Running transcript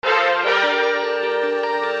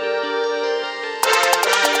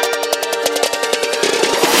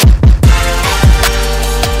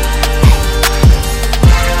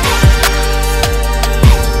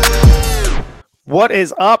What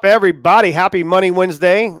is up, everybody? Happy Money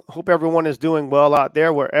Wednesday. Hope everyone is doing well out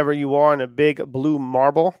there, wherever you are in a big blue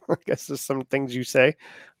marble. I guess there's some things you say.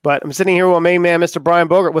 But I'm sitting here with my main man, Mr. Brian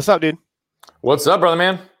Bogert. What's up, dude? What's up, brother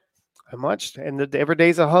man? Not much. And every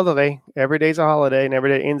day's a holiday. Every day's a holiday, and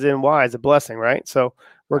every day ends in Y is a blessing, right? So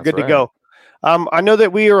we're good to go. I know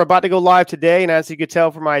that we are about to go live today, and as you could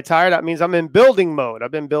tell from my attire, that means I'm in building mode.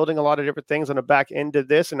 I've been building a lot of different things on the back end of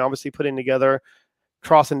this, and obviously putting together,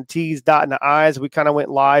 crossing the T's, dotting the I's. We kind of went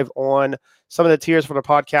live on some of the tiers for the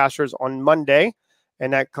podcasters on Monday.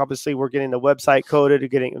 And that obviously we're getting the website coded,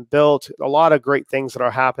 getting it built. A lot of great things that are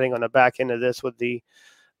happening on the back end of this with the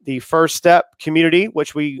first step community,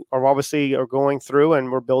 which we are obviously going through,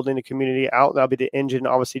 and we're building the community out. That'll be the engine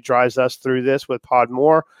obviously drives us through this with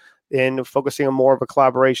Podmore and focusing on more of a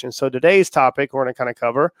collaboration. So today's topic we're going to kind of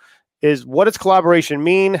cover is, what does collaboration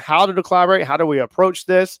mean? How to collaborate? How do we approach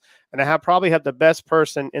this? And I probably have the best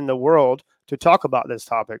person in the world to talk about this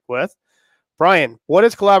topic with. Brian, what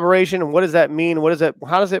is collaboration and what does that mean?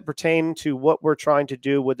 How does it pertain to what we're trying to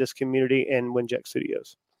do with this community in Winject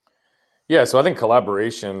Studios? Yeah, so I think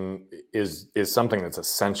collaboration is something that's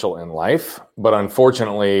essential in life, but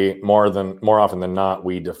unfortunately, more often than not,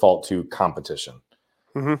 we default to competition.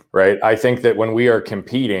 Right? I think that when we are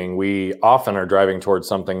competing, we often are driving towards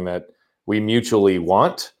something that we mutually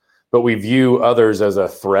want, but we view others as a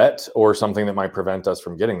threat or something that might prevent us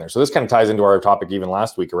from getting there. So this kind of ties into our topic even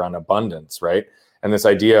last week around abundance, right? And this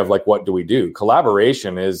idea of like, what do we do?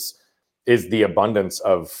 Collaboration is the abundance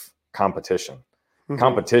of competition.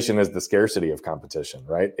 Competition is the scarcity of competition,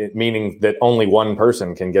 right? Meaning that only one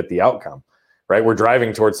person can get the outcome, right? We're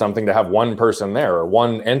driving towards something to have one person there or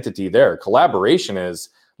one entity there. Collaboration is,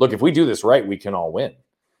 look, if we do this right, we can all win.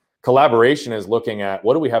 Collaboration is looking at,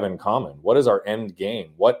 what do we have in common? What is our end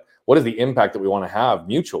game? What is the impact that we want to have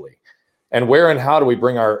mutually? And where and how do we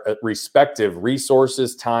bring our respective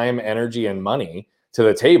resources, time, energy, and money to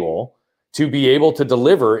the table to be able to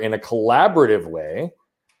deliver in a collaborative way,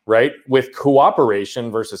 right? With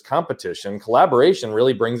cooperation versus competition, collaboration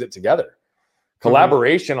really brings it together.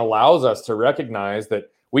 Collaboration allows us to recognize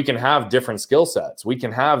that we can have different skill sets. We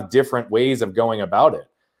can have different ways of going about it.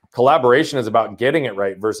 Collaboration is about getting it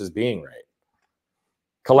right versus being right.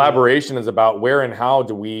 Collaboration is about where and how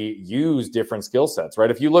do we use different skill sets,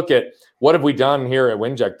 right? If you look at what have we done here at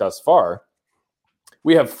Winject thus far,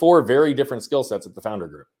 we have 4 very different skill sets at the founder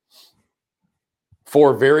group.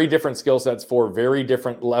 4 very different skill sets, 4 very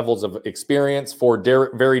different levels of experience, 4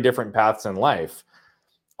 very different paths in life.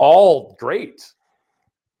 All great,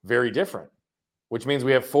 very different, which means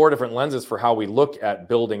we have 4 different lenses for how we look at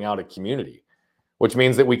building out a community, which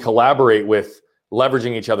means that we collaborate with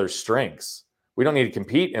leveraging each other's strengths. We don't need to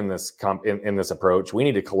compete in this in this approach. We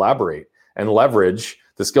need to collaborate and leverage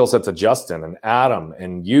the skill sets of Justin and Adam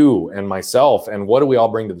and you and myself, and what do we all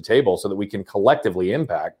bring to the table so that we can collectively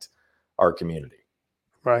impact our community.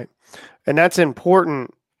 Right. And that's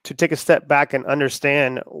important to take a step back and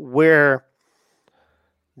understand where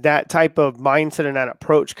that type of mindset and that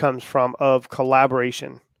approach comes from of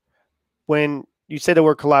collaboration. When you say the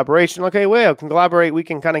word collaboration, okay, well, can collaborate, we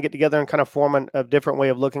can kind of get together and kind of form a different way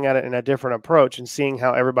of looking at it and a different approach and seeing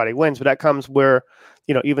how everybody wins. But that comes where,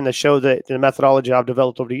 even the show, the methodology I've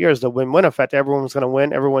developed over the years, the win-win effect, everyone's going to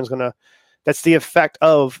win. That's the effect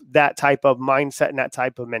of that type of mindset and that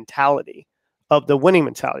type of mentality, of the winning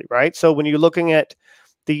mentality, right? So when you're looking at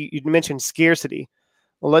you mentioned scarcity,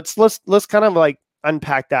 well, let's kind of like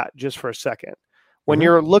unpack that just for a second. When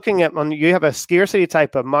you're looking at, you have a scarcity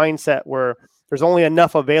type of mindset where there's only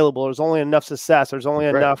enough available, there's only enough success, there's only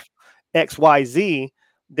enough X, Y, Z,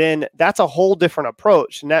 then that's a whole different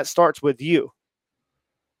approach. And that starts with you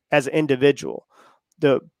as an individual.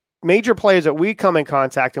 The major players that we come in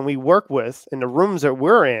contact and we work with in the rooms that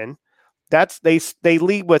we're in, they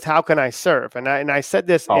lead with, how can I serve? And I said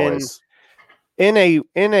this always in a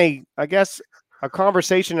I guess a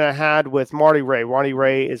conversation I had with Marty Ray. Marty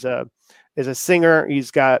Ray is a singer. He's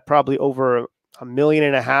got probably over 1.5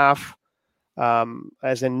 million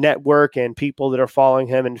as a network and people that are following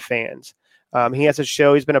him and fans. He has a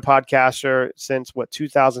show. He's been a podcaster since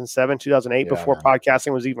 2007, 2008, before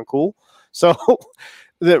podcasting was even cool. So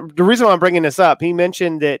the reason why I'm bringing this up, he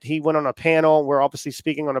mentioned that he went on a panel. We're obviously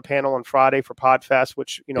speaking on a panel on Friday for PodFest,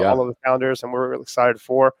 which, all of the founders, and we're really excited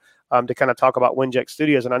for, to kind of talk about Winject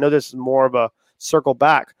Studios. And I know this is more of a circle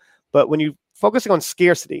back, but when you focusing on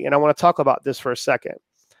scarcity, and I want to talk about this for a second,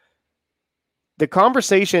 the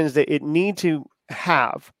conversations that it need to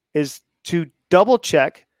have is to double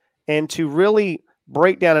check and to really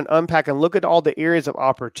break down and unpack and look at all the areas of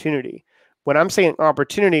opportunity. When I'm saying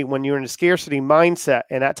opportunity, when you're in a scarcity mindset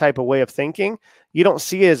and that type of way of thinking, you don't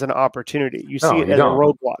see it as an opportunity. You see it as a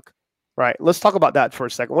roadblock, right? Let's talk about that for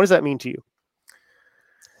a second. What does that mean to you?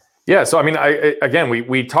 Yeah. So, I mean, again,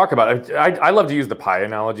 we talk about it. I love to use the pie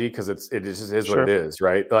analogy because it just is what it is,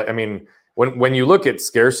 right? Like, I mean, when you look at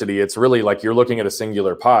scarcity, it's really like you're looking at a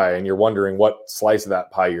singular pie and you're wondering what slice of that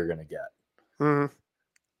pie you're going to get. Mm-hmm.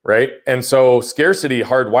 Right. And so scarcity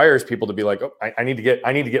hardwires people to be like, oh, I need to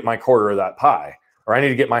get my quarter of that pie, or I need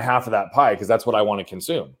to get my half of that pie because that's what I want to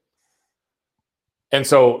consume. And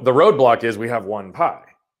so the roadblock is we have one pie.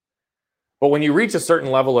 But when you reach a certain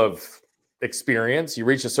level of experience, you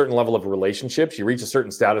reach a certain level of relationships, you reach a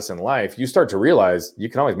certain status in life, you start to realize you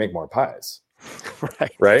can always make more pies.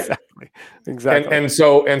 Right. Exactly. And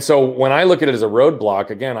so when I look at it as a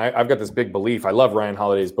roadblock, again, I've got this big belief. I love Ryan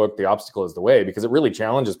Holiday's book, The Obstacle is the Way, because it really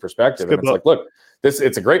challenges perspective. It's like, look,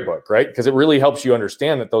 it's a great book, right? Because it really helps you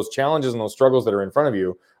understand that those challenges and those struggles that are in front of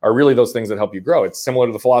you are really those things that help you grow. It's similar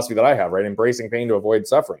to the philosophy that I have, right? Embracing pain to avoid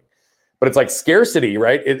suffering. But it's like scarcity,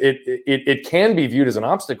 right? It can be viewed as an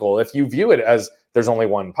obstacle if you view it as there's only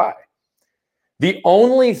one pie. The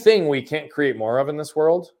only thing we can't create more of in this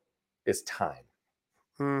world is time.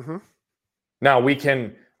 Mm-hmm. Now, we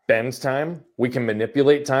can bend time, we can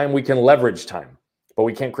manipulate time, we can leverage time, but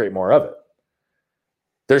we can't create more of it.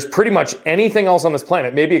 There's pretty much anything else on this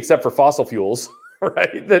planet, maybe except for fossil fuels,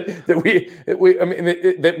 right? That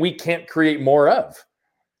we can't create more of.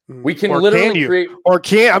 We can create.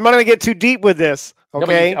 I'm not going to get too deep with this.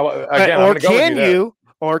 Okay.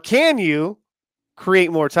 Can you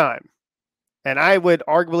create more time? And I would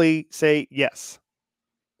arguably say yes.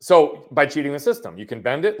 So by cheating the system, you can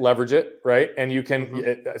bend it, leverage it, right? And you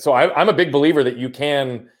can. So I'm a big believer that you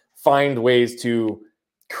can find ways to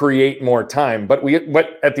create more time, but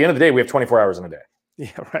at the end of the day, we have 24 hours in a day.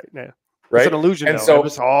 Yeah, right now. Right? It's an illusion. And so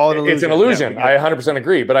it's an illusion. I 100%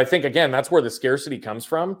 agree. But I think, again, that's where the scarcity comes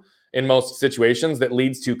from in most situations, that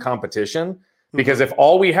leads to competition. Because if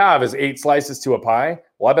all we have is 8 slices to a pie,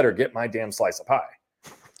 well, I better get my damn slice of pie.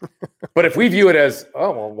 But if we view it as,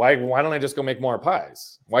 oh, well, why don't I just go make more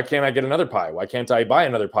pies? Why can't I get another pie? Why can't I buy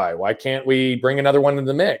another pie? Why can't we bring another one into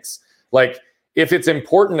the mix? Like, if it's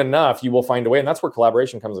important enough, you will find a way. And that's where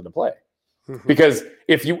collaboration comes into play. Because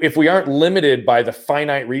if we aren't limited by the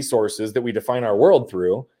finite resources that we define our world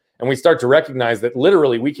through, and we start to recognize that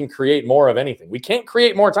literally we can create more of anything. We can't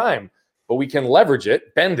create more time, but we can leverage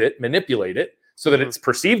it, bend it, manipulate it so that it's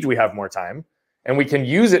perceived we have more time, and we can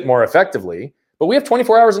use it more effectively. But we have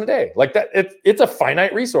 24 hours in a day. Like that, it's a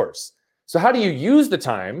finite resource. So how do you use the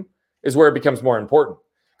time is where it becomes more important.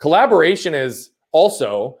 Collaboration is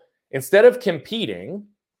also, instead of competing,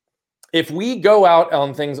 if we go out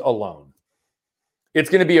on things alone, it's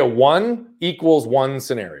going to be a 1 = 1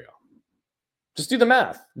 scenario. Just do the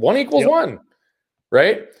math. 1 = 1,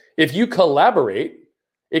 right? If you collaborate,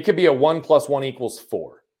 it could be a 1 + 1 =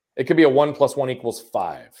 4. It could be a 1 + 1 =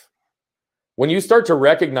 5. When you start to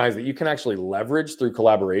recognize that you can actually leverage through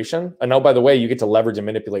collaboration, and oh, by the way, you get to leverage and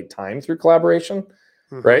manipulate time through collaboration,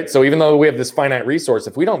 right? So even though we have this finite resource,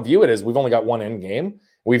 if we don't view it as we've only got one end game,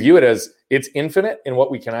 we view it as it's infinite in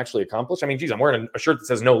what we can actually accomplish. I mean, geez, I'm wearing a shirt that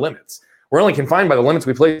says no limits. We're only confined by the limits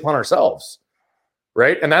we place upon ourselves,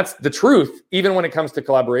 right? And that's the truth, even when it comes to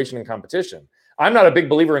collaboration and competition. I'm not a big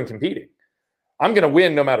believer in competing. I'm going to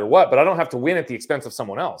win no matter what, but I don't have to win at the expense of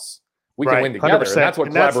someone else. We can win together, 100%. And that's what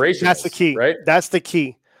collaboration is. That's the key, right? That's the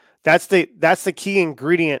key. That's the key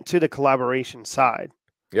ingredient to the collaboration side.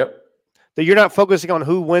 Yep. That you're not focusing on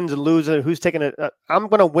who wins and loses and who's taking it. I'm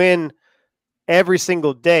going to win every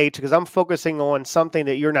single day because I'm focusing on something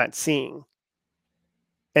that you're not seeing.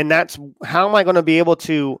 And that's how am I going to be able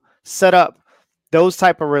to set up those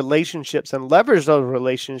type of relationships and leverage those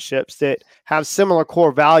relationships that have similar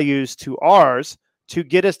core values to ours to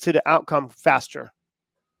get us to the outcome faster.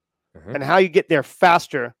 And how you get there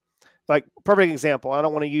faster. Like, perfect example. I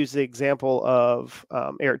don't want to use the example of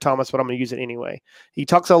Eric Thomas, but I'm going to use it anyway. He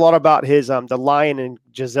talks a lot about his the lion and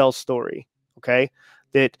Giselle story. Okay,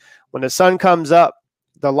 that when the sun comes up,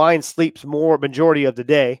 the lion sleeps more majority of the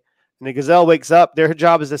day, and the gazelle wakes up. Their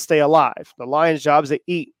job is to stay alive. The lion's job is to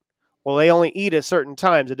eat. Well, they only eat at certain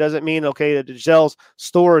times. It doesn't mean the gazelle's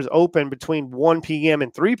store is open between 1 p.m.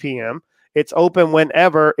 and 3 p.m. It's open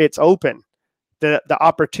whenever it's open. The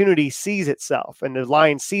opportunity sees itself, and the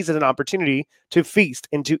lion sees it an opportunity to feast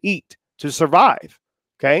and to eat, to survive.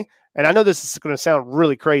 Okay. And I know this is going to sound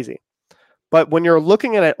really crazy, but when you're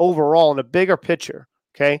looking at it overall in a bigger picture,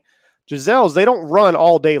 okay, gazelles, they don't run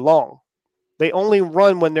all day long. They only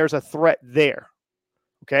run when there's a threat there.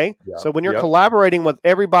 Okay. So when you're collaborating with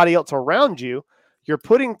everybody else around you, you're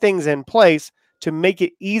putting things in place to make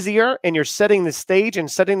it easier, and you're setting the stage and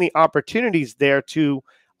setting the opportunities there to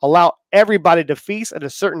allow everybody to feast at a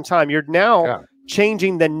certain time. You're now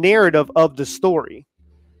changing the narrative of the story.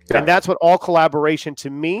 Yeah. And that's what all collaboration, to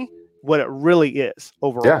me, what it really is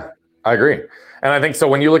overall. Yeah, I agree. And I think so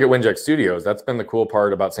when you look at Winject Studios, that's been the cool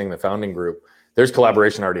part about seeing the founding group. There's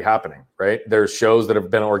collaboration already happening, right? There's shows that have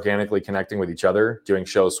been organically connecting with each other, doing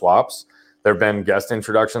show swaps. There have been guest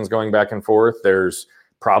introductions going back and forth. There's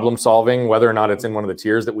problem solving, whether or not it's in one of the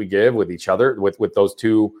tiers that we give with each other, with those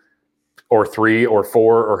 2 or 3 or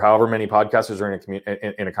 4 or however many podcasters are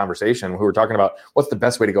in a conversation who are talking about what's the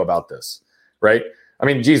best way to go about this, right? I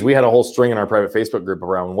mean, geez, we had a whole string in our private Facebook group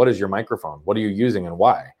around what is your microphone? What are you using and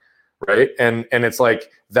why? Right. And it's like,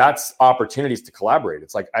 that's opportunities to collaborate.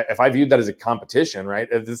 It's like, if I viewed that as a competition, right?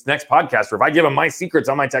 If this next podcaster, if I give them my secrets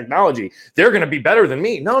on my technology, they're going to be better than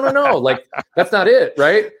me. No. Like, that's not it.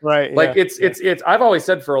 Right. Right. Like it's, I've always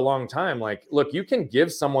said for a long time, like, look, you can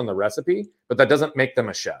give someone the recipe, but that doesn't make them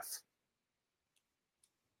a chef.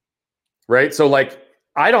 Right. So like,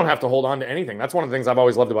 I don't have to hold on to anything. That's one of the things I've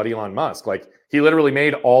always loved about Elon Musk. Like, he literally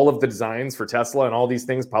made all of the designs for Tesla and all these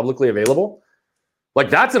things publicly available. Like,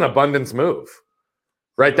 that's an abundance move,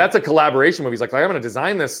 right? That's a collaboration move. He's like, I'm going to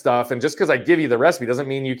design this stuff. And just because I give you the recipe doesn't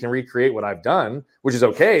mean you can recreate what I've done, which is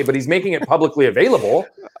okay. But he's making it publicly available.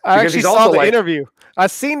 I actually saw the interview.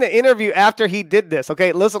 I've seen the interview after he did this.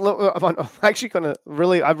 Okay, listen, I'm actually going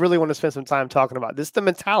to I really want to spend some time talking about this, the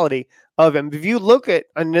mentality of him. If you look at,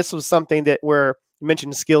 and this was something that where you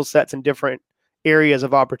mentioned skill sets in different areas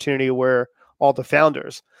of opportunity where all the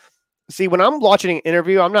founders. See, when I'm watching an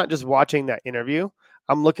interview, I'm not just watching that interview.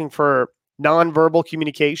 I'm looking for nonverbal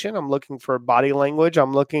communication. I'm looking for body language.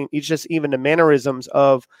 I'm looking, it's just even the mannerisms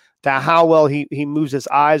of how well he moves his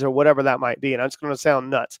eyes or whatever that might be. And it's going to sound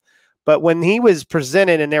nuts. But when he was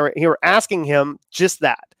presented and they were asking him just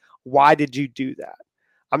that, why did you do that?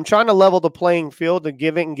 I'm trying to level the playing field and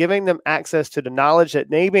giving them access to the knowledge that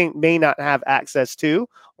they may not have access to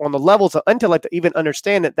on the levels of intellect to even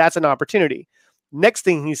understand that that's an opportunity. Next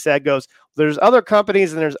thing he said goes, there's other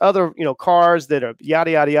companies and there's other, cars that are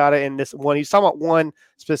yada, yada, yada. And this one, he's talking about one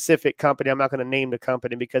specific company. I'm not going to name the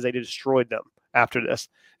company because they destroyed them after this.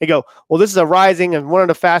 They go, well, this is a rising and one of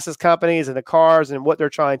the fastest companies in the cars and what they're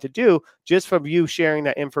trying to do just from you sharing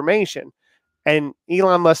that information. And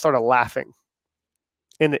Elon Musk started laughing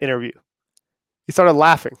in the interview. He started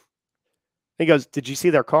laughing. He goes, did you see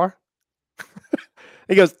their car?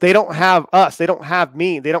 He goes, they don't have us. They don't have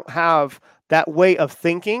me. They don't have that way of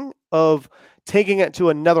thinking, of taking it to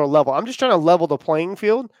another level. I'm just trying to level the playing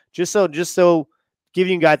field, just so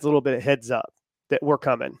giving you guys a little bit of heads up that we're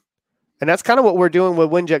coming. And that's kind of what we're doing with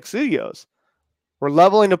Winject Studios. We're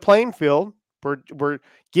leveling the playing field. We're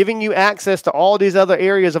giving you access to all these other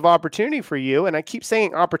areas of opportunity for you. And I keep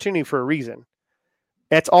saying opportunity for a reason.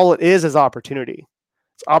 That's all it is opportunity.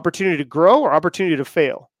 It's opportunity to grow or opportunity to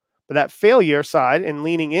fail. But that failure side and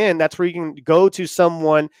leaning in, that's where you can go to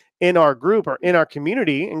someone in our group or in our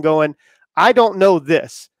community and going, I don't know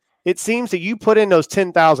this. It seems that you put in those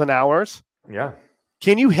 10,000 hours. Yeah.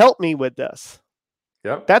 Can you help me with this?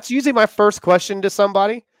 Yep. That's usually my first question to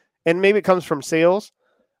somebody. And maybe it comes from sales.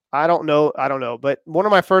 I don't know. But one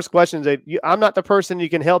of my first questions is, I'm not the person who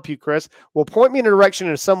can help you, Chris. Well, point me in the direction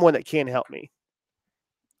of someone that can help me.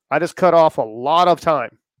 I just cut off a lot of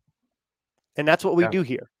time. And that's what we do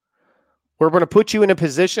here. We're going to put you in a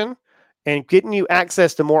position and getting you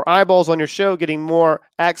access to more eyeballs on your show, getting more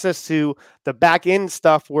access to the back end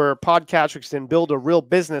stuff where podcasters can build a real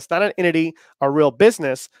business, not an entity, a real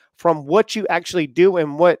business from what you actually do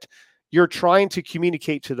and what you're trying to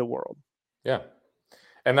communicate to the world. Yeah.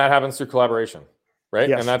 And that happens through collaboration, right?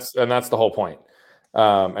 Yes. And that's the whole point.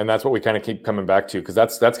 And that's what we kind of keep coming back to, because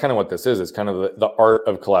that's kind of what this is. It's kind of the art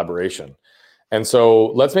of collaboration. And so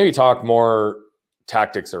let's maybe talk more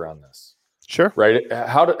tactics around this. Sure. Right.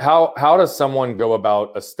 How does someone go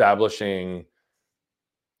about establishing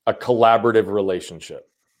a collaborative relationship?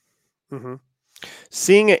 Mm-hmm.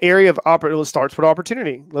 Seeing an area of opportunity starts with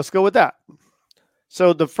opportunity. Let's go with that.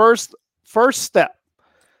 So the first step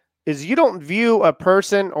is you don't view a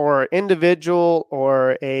person or individual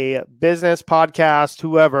or a business, podcast,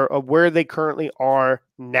 whoever, of where they currently are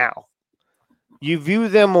now. You view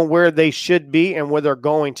them on where they should be and where they're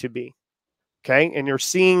going to be. Okay. And you're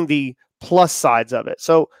seeing the plus sides of it.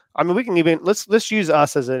 So, I mean, we can even, let's use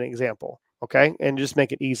us as an example. Okay. And just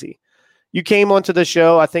make it easy. You came onto the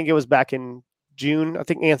show. I think it was back in June. I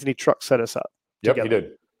think Anthony Truck set us up. Yep, together. he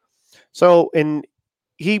did. So, and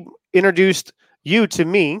he introduced you to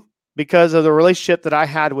me because of the relationship that I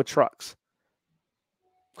had with trucks.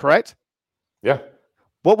 Correct? Yeah.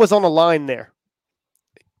 What was on the line there?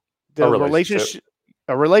 A the relationship.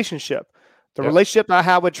 relationship, the Yep. relationship I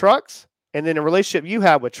have with trucks, and then the relationship you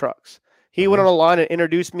have with trucks. He went on a line and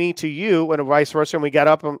introduced me to you, and vice versa. And we got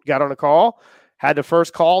up and got on a call, had the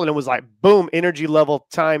first call, and it was like boom, energy level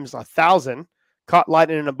times 1,000. Caught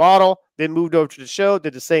lightning in a bottle, then moved over to the show,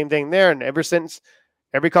 did the same thing there, and ever since,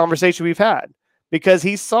 every conversation we've had, because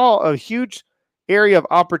he saw a huge area of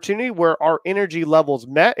opportunity where our energy levels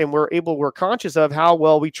met, and we're conscious of how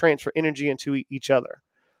well we transfer energy into each other.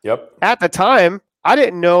 Yep. At the time, I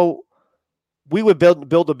didn't know we would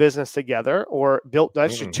build a business together, or build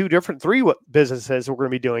actually three businesses we're going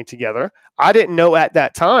to be doing together. I didn't know at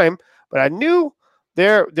that time, but I knew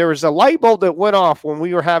there was a light bulb that went off when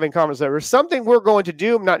we were having conversations. There was something we're going to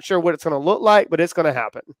do. I'm not sure what it's going to look like, but it's going to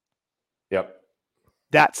happen. Yep.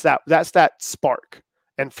 That's that spark.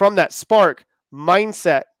 And from that spark,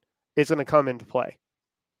 mindset is going to come into play.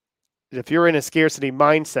 If you're in a scarcity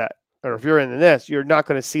mindset, or if you're in this, you're not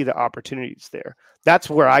going to see the opportunities there. That's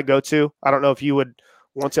where I go to. I don't know if you would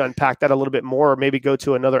want to unpack that a little bit more, or maybe go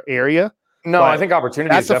to another area. No, I think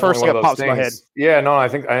opportunity is definitely one of those things. My head. Yeah, no, I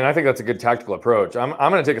think that's a good tactical approach. I'm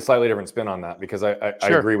going to take a slightly different spin on that, because I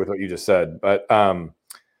agree with what you just said. But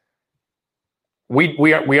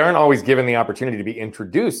we aren't always given the opportunity to be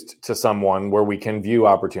introduced to someone where we can view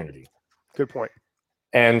opportunity. Good point.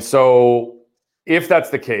 And so, if that's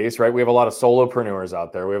the case, right, we have a lot of solopreneurs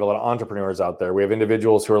out there. We have a lot of entrepreneurs out there. We have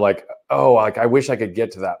individuals who are like, oh, like I wish I could get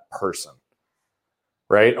to that person,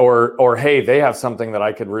 right? Or hey, they have something that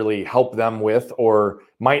I could really help them with, or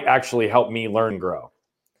might actually help me learn and grow.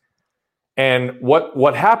 And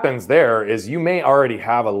what happens there is you may already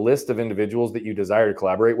have a list of individuals that you desire to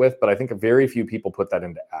collaborate with, but I think very few people put that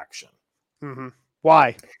into action. Mm-hmm.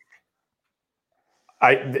 Why?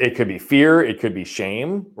 It could be fear. It could be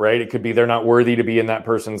shame, right? It could be they're not worthy to be in that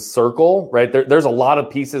person's circle, right? There's a lot of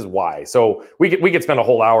pieces why. So we could spend a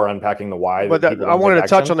whole hour unpacking the why. But I wanted to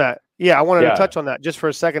touch on that. Yeah, I wanted to touch on that just for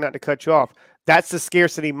a second, not to cut you off. That's the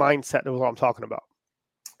scarcity mindset. That's what I'm talking about.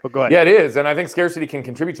 But go ahead. Yeah, it is, and I think scarcity can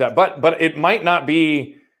contribute to that. But it might not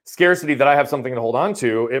be scarcity that I have something to hold on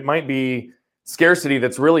to. It might be scarcity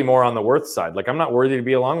that's really more on the worth side. Like, I'm not worthy to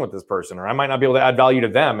be along with this person, or I might not be able to add value to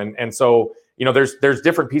them, and so. There's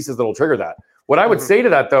different pieces that will trigger that. What I would say to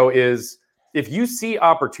that, though, is if you see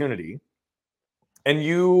opportunity, and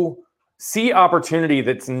you see opportunity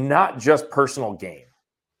that's not just personal gain,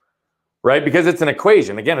 right? Because it's an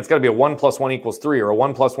equation. Again, it's got to be a 1 + 1 = 3, or a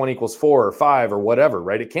 1 + 1 = 4 or 5 or whatever,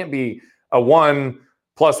 right? It can't be a 1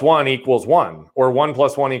 + 1 = 1 or 1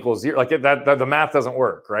 + 1 = 0. Like that the math doesn't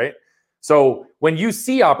work, right? So when you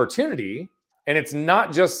see opportunity, and it's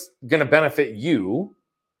not just going to benefit you,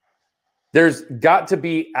 there's got to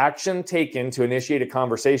be action taken to initiate a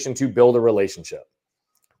conversation to build a relationship.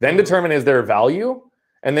 Then determine, is there value?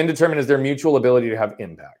 And then determine, is there mutual ability to have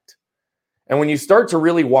impact? And when you start to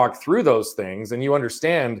really walk through those things, and you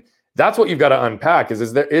understand, that's what you've got to unpack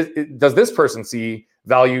does this person see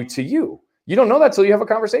value to you? You don't know that till you have a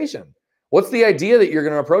conversation. What's the idea that you're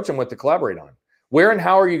going to approach them with to collaborate on? Where and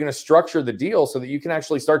how are you going to structure the deal so that you can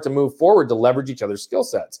actually start to move forward to leverage each other's skill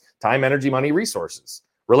sets, time, energy, money, resources,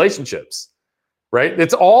 relationships, right?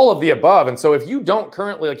 It's all of the above. And so if you don't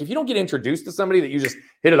currently, if you don't get introduced to somebody that you just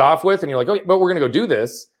hit it off with, and you're like, okay, but we're going to go do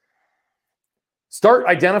this, start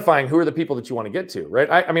identifying who are the people that you want to get to, right?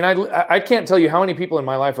 I can't tell you how many people in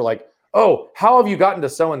my life are like, oh, how have you gotten to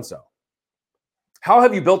so-and-so? How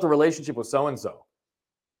have you built a relationship with so-and-so?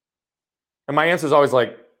 And my answer is always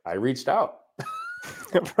like, I reached out.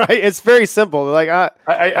 Right? It's very simple. Like I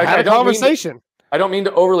had a conversation. I don't mean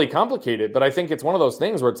to overly complicate it, but I think it's one of those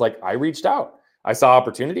things where it's like, I reached out. I saw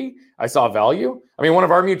opportunity. I saw value. I mean, one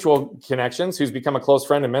of our mutual connections, who's become a close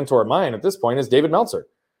friend and mentor of mine at this point, is David Meltzer.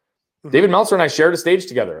 Mm-hmm. David Meltzer and I shared a stage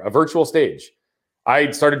together, a virtual stage.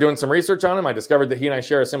 I started doing some research on him. I discovered that he and I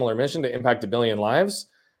share a similar mission to impact 1 billion lives.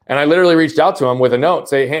 And I literally reached out to him with a note,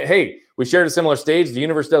 say, hey, we shared a similar stage. The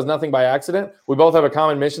universe does nothing by accident. We both have a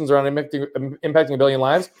common mission around impacting 1 billion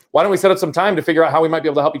lives. Why don't we set up some time to figure out how we might be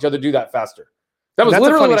able to help each other do that faster? That was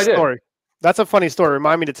literally what I did. That's a funny story.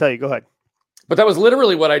 Remind me to tell you. Go ahead. But that was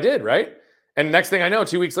literally what I did, right? And next thing I know,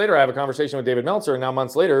 2 weeks later, I have a conversation with David Meltzer. And now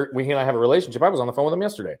months later, he and I have a relationship. I was on the phone with him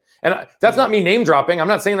yesterday. And that's not me name dropping. I'm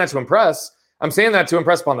not saying that to impress. I'm saying that to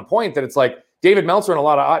impress upon the point that it's like David Meltzer in a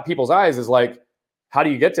lot of people's eyes is like, how do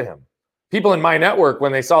you get to him? People in my network,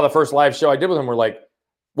 when they saw the first live show I did with him, were like,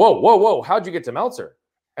 whoa, how'd you get to Meltzer?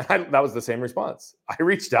 And that was the same response. I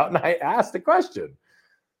reached out and I asked a question.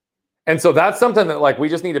 And so that's something that we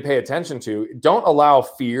just need to pay attention to. Don't allow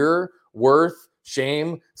fear, worth,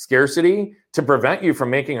 shame, scarcity to prevent you from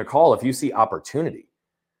making a call if you see opportunity.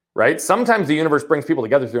 right? Sometimes the universe brings people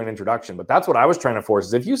together through an introduction, but that's what I was trying to force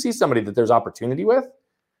is if you see somebody that there's opportunity with,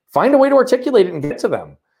 find a way to articulate it and get to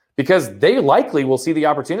them, because they likely will see the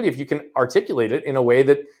opportunity if you can articulate it in a way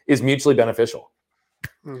that is mutually beneficial.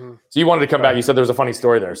 Mm-hmm. So you wanted to come back. You said there was a funny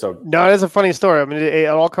story there. So no, it is a funny story. I mean, it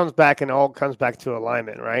all comes back to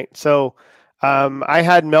alignment, right? So I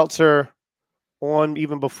had Meltzer on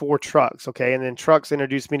even before Trucks, okay? And then Trucks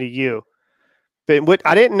introduced me to you. But what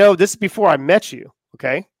I didn't know, this is before I met you,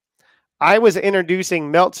 okay? I was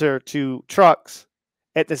introducing Meltzer to Trucks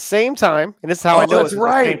at the same time, and this is how I know that's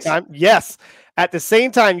right. The same time. Yes, at the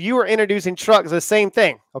same time you were introducing Trucks, the same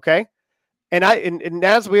thing, okay? And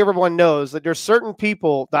as everyone knows, that there's certain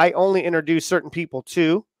people that I only introduce certain people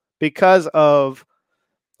to because of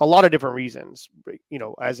a lot of different reasons,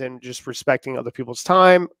 as in just respecting other people's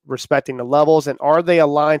time, respecting the levels, and are they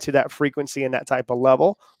aligned to that frequency and that type of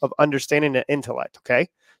level of understanding and intellect, okay?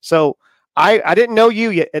 So I didn't know you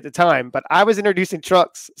yet at the time, but I was introducing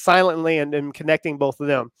Trucks silently and connecting both of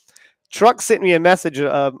them. Trucks sent me a message,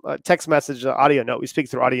 a text message, an audio note. We speak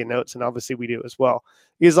through audio notes, and obviously we do as well.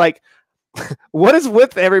 He's like, what is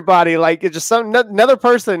with everybody? Like, it's just another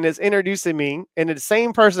person is introducing me, and the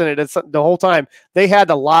same person the whole time. They had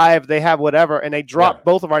the live, they have whatever, and they dropped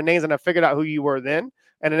both of our names, and I figured out who you were then.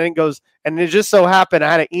 And then it goes, and it just so happened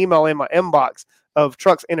I had an email in my inbox of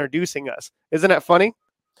Trucks introducing us. Isn't that funny?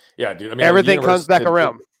 Yeah, dude. I mean, everything comes back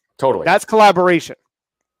around. Totally. That's collaboration.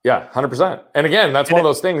 Yeah, 100%. And again, that's one of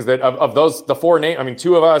those things that of those, the four names, I mean,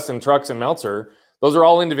 two of us and Trucks and Meltzer, those are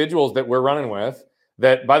all individuals that we're running with.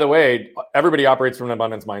 That, by the way, everybody operates from an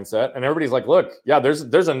abundance mindset, and everybody's like, look, yeah,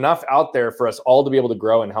 there's enough out there for us all to be able to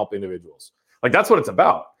grow and help individuals. Like, that's what it's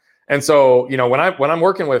about. And so, when I'm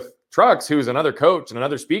working with Trucks, who's another coach and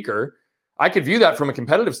another speaker, I could view that from a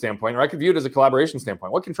competitive standpoint, or I could view it as a collaboration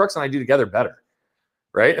standpoint. What can Trucks and I do together better?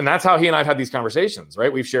 Right. And that's how he and I've had these conversations,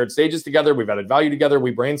 right? We've shared stages together. We've added value together.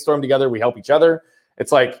 We brainstorm together. We help each other.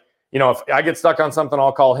 It's like, if I get stuck on something,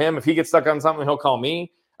 I'll call him. If he gets stuck on something, he'll call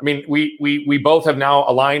me. I mean, we both have now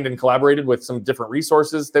aligned and collaborated with some different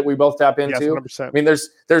resources that we both tap into. Yes, 100%. I mean, there's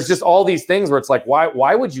just all these things where it's like,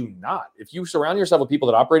 why would you not? If you surround yourself with people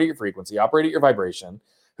that operate at your frequency, operate at your vibration,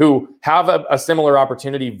 who have a similar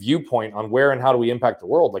opportunity viewpoint on where and how do we impact the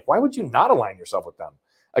world, like, why would you not align yourself with them?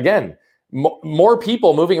 Again, more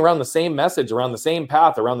people moving around the same message, around the same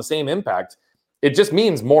path, around the same impact, it just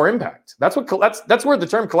means more impact. That's where the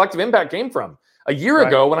term collective impact came from. A year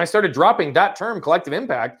ago, when I started dropping that term, collective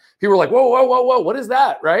impact, people were like, whoa, what is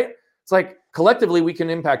that, right? It's like, collectively, we can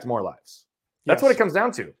impact more lives. That's what it comes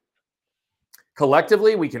down to.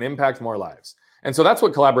 Collectively, we can impact more lives. And so that's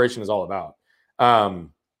what collaboration is all about. And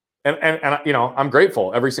I'm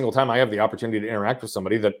grateful every single time I have the opportunity to interact with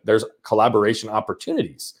somebody that there's collaboration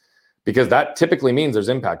opportunities, because that typically means there's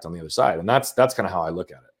impact on the other side. And that's kind of how I look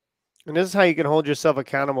at it. And this is how you can hold yourself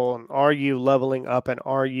accountable. And are you leveling up, and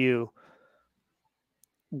are you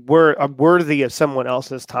worthy of someone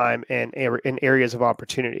else's time and in areas of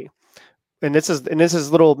opportunity? And this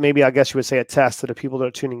is little, maybe I guess you would say, a test to the people that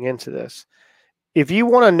are tuning into this. If you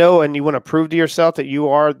want to know and you want to prove to yourself that you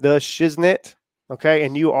are the shiznit, okay,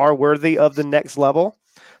 and you are worthy of the next level,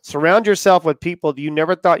 surround yourself with people that you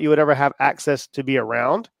never thought you would ever have access to be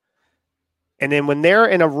around. And then when they're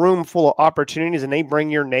in a room full of opportunities and they bring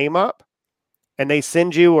your name up and they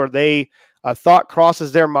send you, or a thought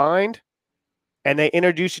crosses their mind, and they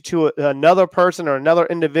introduce you to another person or another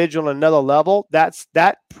individual on another level,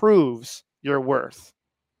 that proves your worth.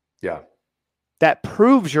 Yeah. That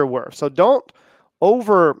proves your worth. So don't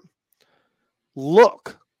overlook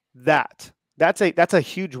that. That's a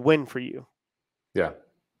huge win for you. Yeah.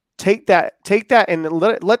 Take that and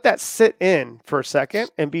let that sit in for a second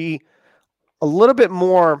and be a little bit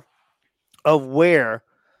more aware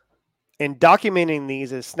and documenting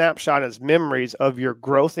these as snapshots, as memories of your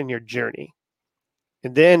growth and your journey.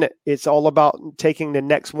 And then it's all about taking the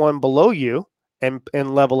next one below you and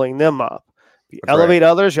leveling them up. You elevate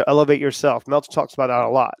others, you elevate yourself. Meltzer talks about that a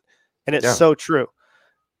lot. And it's so true.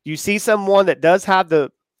 You see someone that does have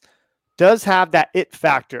that it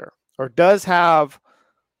factor, or does have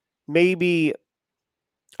maybe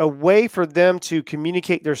a way for them to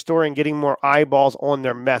communicate their story and getting more eyeballs on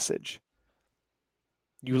their message.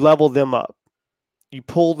 You level them up. You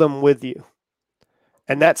pull them with you.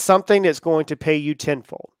 And that's something that's going to pay you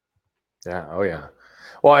tenfold. Yeah. Oh yeah.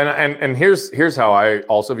 Well, and here's how I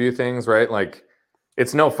also view things, right? Like,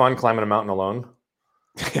 it's no fun climbing a mountain alone.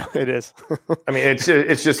 Yeah, it is. I mean, it's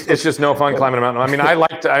just no fun climbing a mountain. I mean, I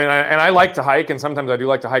like to hike, and sometimes I do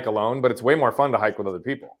like to hike alone, but it's way more fun to hike with other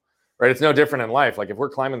people, right? It's no different in life. Like, if we're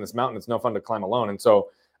climbing this mountain, it's no fun to climb alone. And so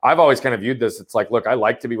I've always kind of viewed this. It's like, look, I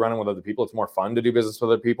like to be running with other people. It's more fun to do business with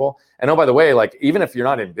other people. And oh, by the way, like, even if you're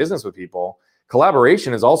not in business with people,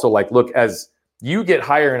 collaboration is also like, look, as you get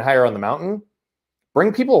higher and higher on the mountain,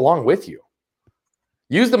 bring people along with you.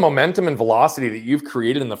 Use the momentum and velocity that you've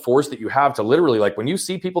created and the force that you have to literally, like, when you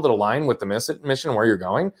see people that align with the mission where you're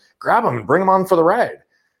going, grab them and bring them on for the ride.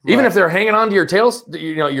 Right. Even if they're hanging on to your tails,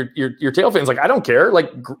 your tail fins, like, I don't care.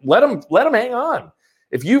 Like, let them hang on.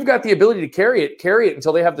 If you've got the ability to carry it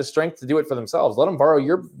until they have the strength to do it for themselves. Let them borrow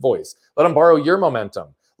your voice. Let them borrow your momentum.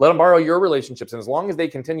 Let them borrow your relationships. And as long as they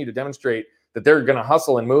continue to demonstrate that they're going to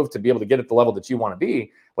hustle and move to be able to get at the level that you want to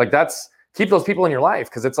be, like, keep those people in your life.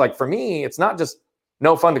 Because it's like, for me, it's not just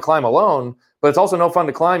no fun to climb alone, but it's also no fun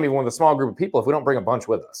to climb even with a small group of people if we don't bring a bunch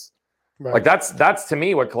with us. Right. Like, that's to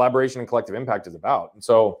me what collaboration and collective impact is about. And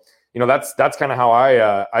so, that's kind of how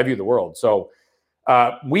I view the world. So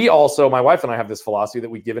we also, my wife and I, have this philosophy that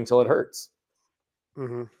we give until it hurts.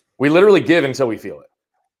 Mm-hmm. We literally give until we feel it.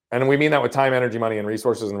 And we mean that with time, energy, money, and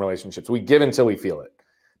resources and relationships. We give until we feel it.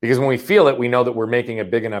 Because when we feel it, we know that we're making a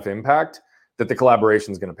big enough impact that the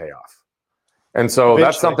collaboration is going to pay off. And so eventually,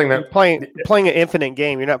 that's something that you're playing an infinite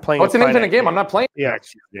game. You're not playing. It's an infinite game. I'm not playing the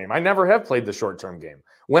next year game. I never have played the short-term game.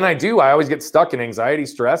 When I do, I always get stuck in anxiety,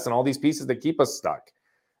 stress, and all these pieces that keep us stuck.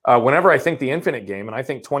 Whenever I think the infinite game, and I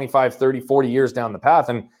think 25, 30, 40 years down the path,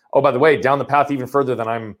 and oh, by the way, down the path even further than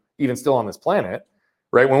I'm even still on this planet,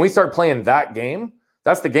 right? When we start playing that game,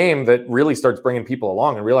 that's the game that really starts bringing people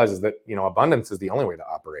along and realizes that, abundance is the only way to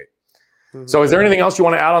operate. So is there anything else you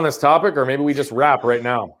want to add on this topic, or maybe we just wrap right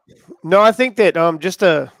now? No, I think that just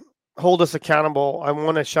to hold us accountable, I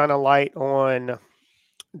want to shine a light on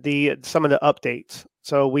some of the updates.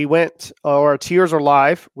 So our tiers are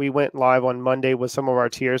live. We went live on Monday with some of our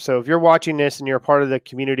tiers. So if you're watching this and you're a part of the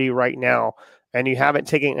community right now and you haven't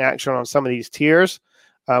taken action on some of these tiers,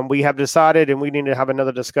 we have decided, and we need to have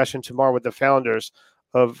another discussion tomorrow with the founders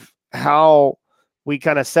of how we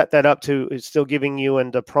kind of set that up to still giving you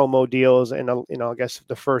and the promo deals and, I guess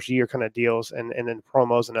the first year kind of deals and then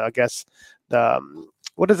promos and I guess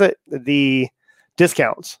the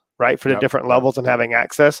discounts, right, for the different levels and having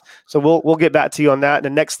access. So we'll get back to you on that.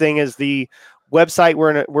 The next thing is the website.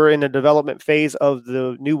 We're in the development phase of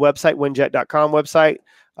the new website, winjet.com website,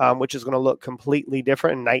 which is going to look completely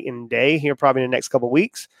different night and day here probably in the next couple of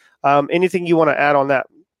weeks. Anything you want to add on that?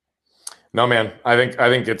 No, man. I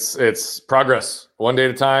think it's progress, one day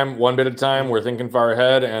at a time, one bit at a time. We're thinking far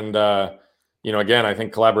ahead, and again, I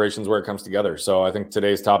think collaboration is where it comes together. So I think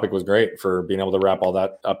today's topic was great for being able to wrap all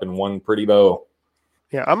that up in one pretty bow.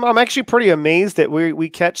 Yeah, I'm actually pretty amazed that we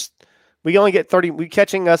only get 30. We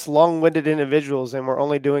catching us long-winded individuals, and we're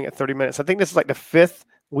only doing it 30 minutes. I think this is like the 5th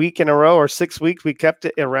week in a row or 6 weeks we kept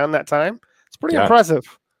it around that time. It's pretty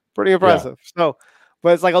impressive. Pretty impressive. Yeah. So,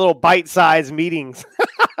 but it's like a little bite-sized meetings.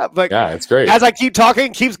 But yeah, it's great. As I keep talking,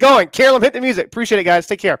 it keeps going. Carolyn, hit the music. Appreciate it, guys.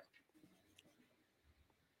 Take care.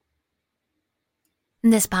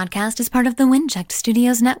 This podcast is part of the Winject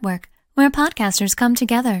Studios Network, where podcasters come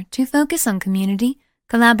together to focus on community,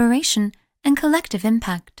 collaboration, and collective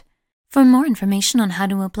impact. For more information on how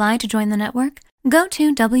to apply to join the network, go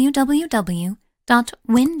to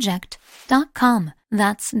www.winject.com.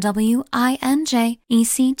 That's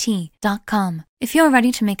WINJECT.com. If you're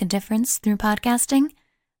ready to make a difference through podcasting,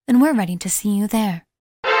 then we're ready to see you there.